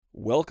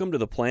Welcome to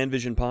the Plan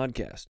Vision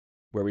Podcast,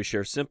 where we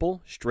share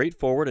simple,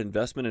 straightforward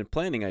investment and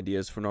planning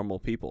ideas for normal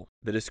people.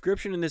 The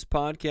description in this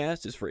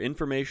podcast is for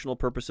informational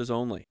purposes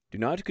only. Do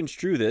not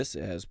construe this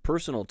as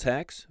personal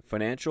tax,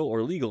 financial,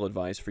 or legal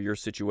advice for your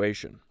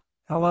situation.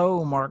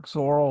 Hello, Mark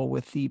Zorel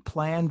with the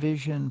Plan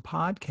Vision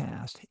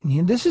Podcast.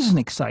 And this is an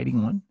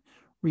exciting one.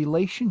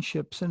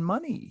 Relationships and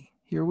money.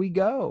 Here we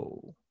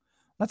go.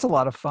 That's a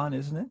lot of fun,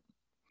 isn't it?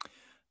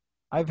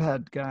 I've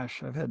had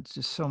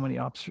just so many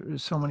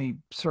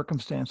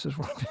circumstances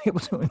where I've been able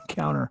to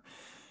encounter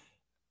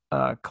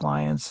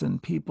clients and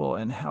people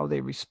and how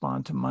they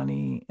respond to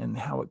money and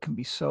how it can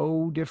be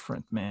so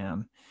different,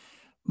 man.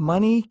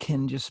 Money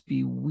can just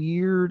be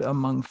weird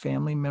among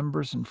family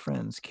members and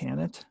friends, can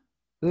it?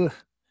 Ugh,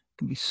 it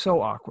can be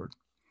so awkward.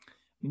 I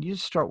mean, you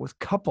just start with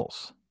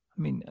couples.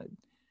 I mean,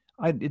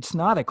 it's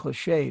not a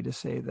cliche to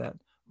say that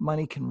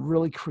money can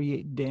really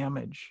create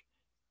damage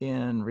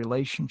in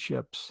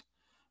relationships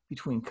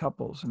between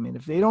couples. I mean,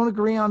 if they don't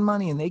agree on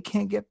money and they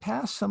can't get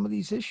past some of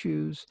these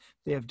issues,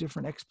 they have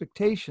different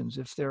expectations.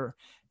 If their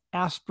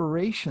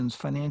aspirations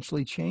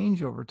financially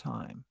change over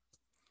time,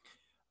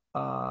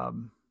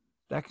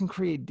 that can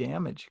create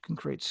damage. It can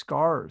create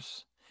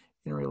scars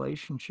in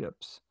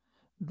relationships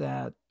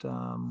that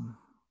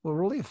will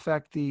really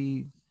affect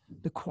the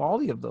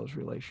quality of those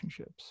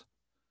relationships.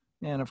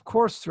 And of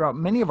course, throughout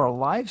many of our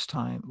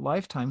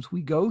lifetimes,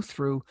 we go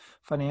through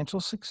financial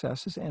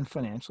successes and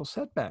financial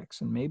setbacks.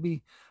 And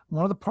maybe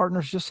one of the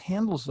partners just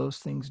handles those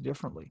things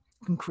differently.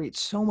 It can create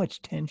so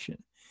much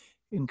tension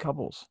in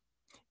couples.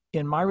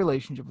 In my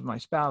relationship with my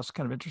spouse,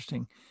 kind of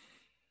interesting.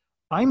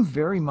 I'm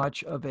very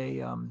much of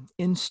a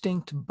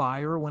instinct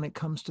buyer when it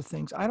comes to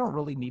things. I don't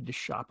really need to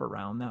shop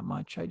around that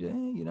much.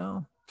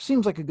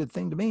 Seems like a good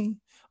thing to me.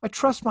 I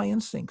trust my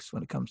instincts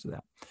when it comes to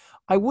that.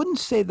 I wouldn't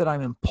say that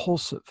I'm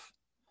impulsive.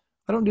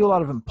 I don't do a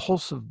lot of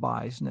impulsive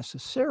buys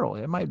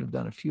necessarily. I might have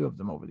done a few of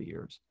them over the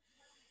years.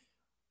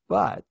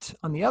 But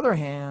on the other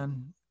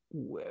hand,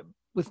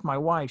 with my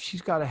wife,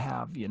 she's got to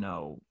have,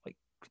 like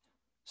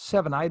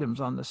 7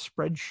 items on the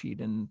spreadsheet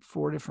and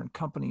 4 different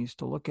companies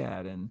to look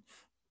at and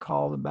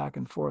call them back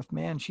and forth.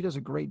 Man, she does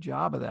a great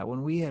job of that.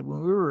 When we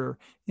were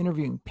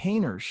interviewing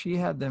painters, she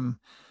had them,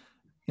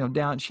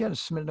 down. She had to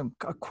submit them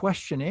a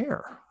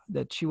questionnaire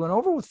that she went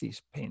over with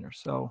these painters.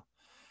 So,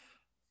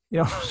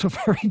 so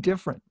very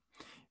different.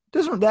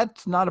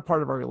 That's not a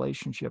part of our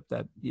relationship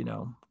that,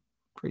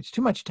 creates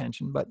too much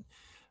tension, but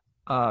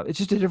it's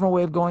just a different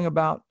way of going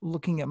about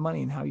looking at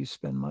money and how you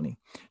spend money.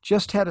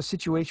 Just had a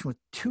situation with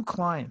 2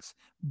 clients,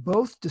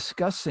 both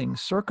discussing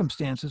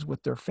circumstances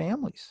with their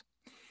families.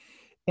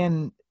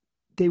 And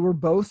they were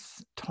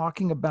both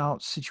talking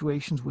about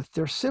situations with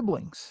their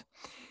siblings.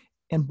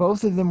 And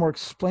both of them were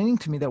explaining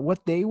to me that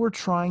what they were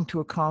trying to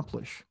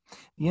accomplish,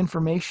 the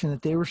information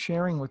that they were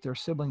sharing with their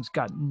siblings,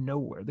 got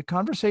nowhere. The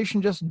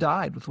conversation just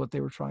died with what they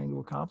were trying to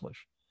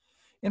accomplish.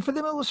 And for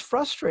them, it was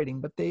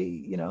frustrating, but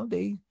they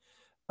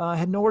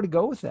had nowhere to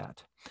go with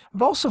that.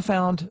 I've also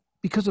found,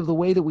 because of the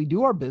way that we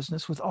do our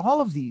business with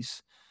all of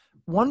these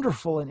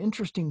wonderful and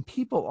interesting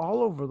people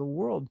all over the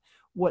world,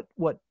 what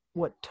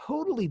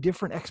totally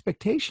different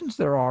expectations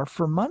there are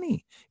for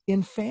money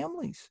in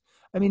families.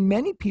 I mean,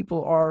 many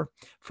people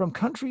from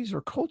countries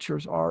or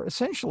cultures are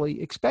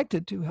essentially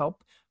expected to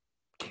help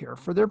care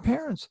for their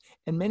parents.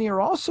 And many are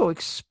also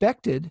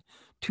expected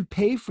to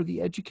pay for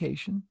the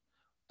education,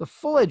 the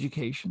full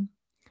education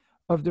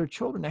of their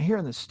children. Now, here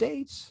in the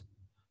States,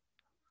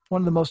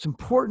 one of the most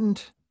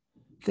important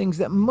things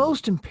that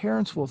most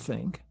parents will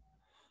think,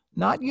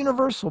 not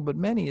universal, but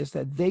many, is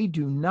that they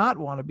do not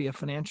want to be a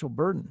financial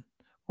burden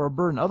or a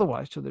burden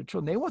otherwise to their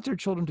children. They want their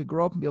children to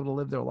grow up and be able to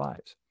live their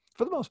lives,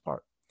 for the most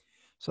part.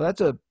 So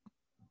that's a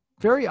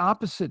very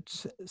opposite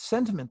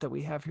sentiment that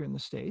we have here in the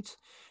States.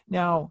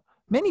 Now,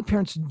 many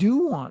parents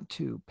do want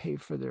to pay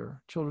for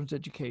their children's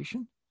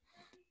education,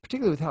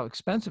 particularly with how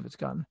expensive it's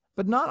gotten,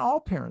 but not all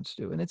parents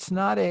do. And it's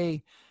not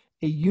a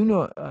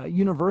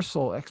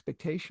universal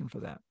expectation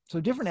for that.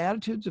 So different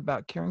attitudes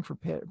about caring for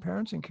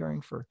parents and caring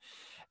for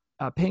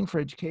paying for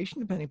education,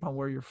 depending upon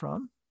where you're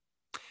from.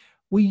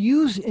 We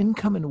use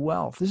income and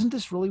wealth. Isn't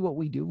this really what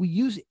we do? We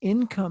use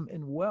income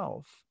and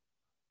wealth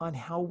on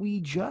how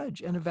we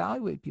judge and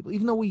evaluate people,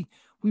 even though we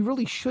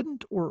really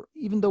shouldn't, or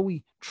even though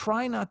we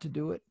try not to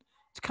do it.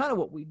 It's kind of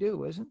what we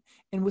do, isn't it?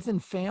 And within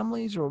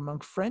families or among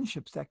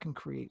friendships, that can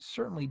create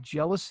certainly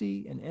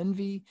jealousy and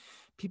envy.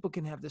 People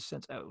can have this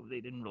sense, oh,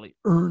 they didn't really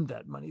earn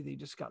that money. They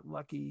just got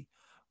lucky,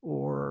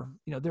 or,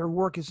 their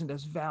work isn't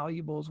as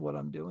valuable as what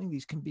I'm doing.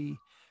 These can be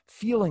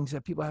feelings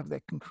that people have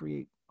that can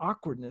create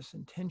awkwardness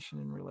and tension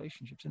in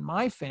relationships. In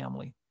my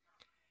family,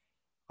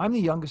 I'm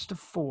the youngest of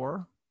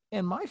 4.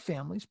 And my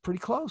family's pretty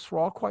close. We're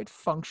all quite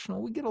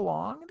functional. We get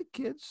along. And the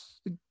kids,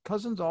 the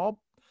cousins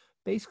all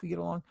basically get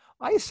along.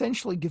 I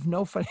essentially give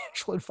no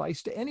financial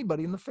advice to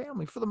anybody in the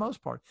family for the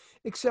most part,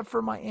 except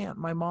for my aunt,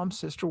 my mom's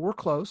sister. We're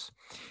close.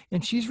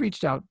 And she's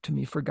reached out to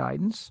me for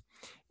guidance.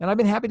 And I've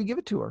been happy to give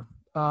it to her.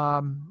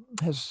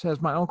 Has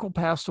my uncle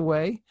passed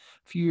away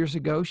a few years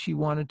ago, she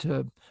wanted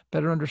to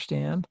better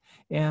understand.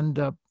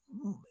 And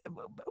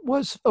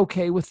was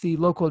okay with the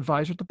local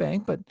advisor at the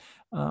bank, but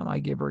I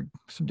gave her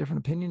some different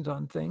opinions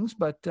on things.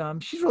 But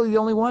she's really the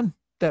only one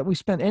that we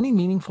spent any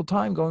meaningful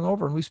time going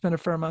over, and we spent a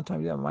fair amount of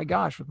time. Oh my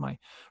gosh, with my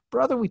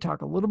brother, we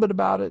talk a little bit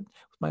about it.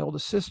 With my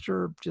oldest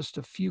sister, just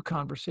a few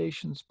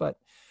conversations, but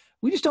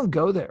we just don't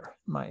go there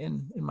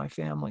in my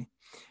family.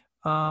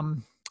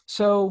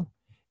 So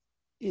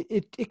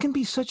it can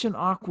be such an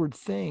awkward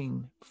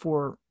thing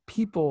for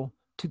people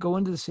to go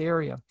into this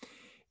area.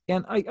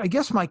 And I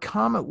guess my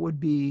comment would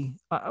be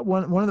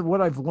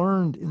what I've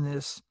learned in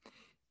this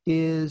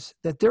is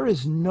that there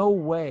is no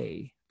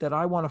way that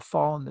I want to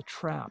fall in the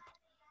trap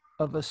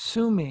of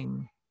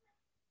assuming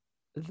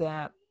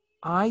that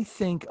I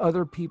think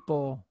other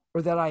people,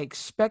 or that I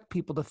expect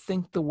people to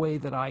think the way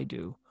that I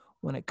do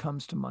when it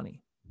comes to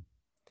money.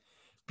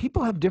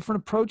 People have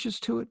different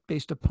approaches to it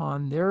based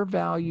upon their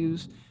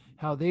values,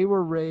 how they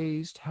were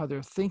raised, how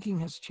their thinking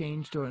has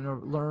changed or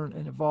learned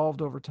and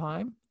evolved over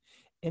time.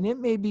 And it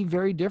may be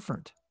very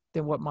different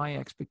than what my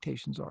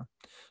expectations are.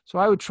 So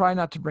I would try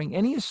not to bring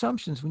any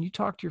assumptions when you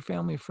talk to your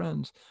family or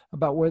friends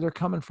about where they're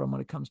coming from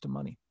when it comes to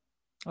money.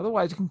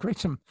 Otherwise, it can create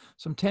some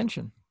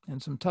tension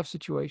and some tough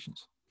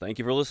situations. Thank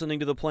you for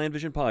listening to the Plan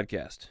Vision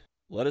Podcast.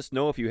 Let us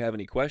know if you have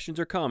any questions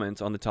or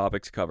comments on the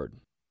topics covered.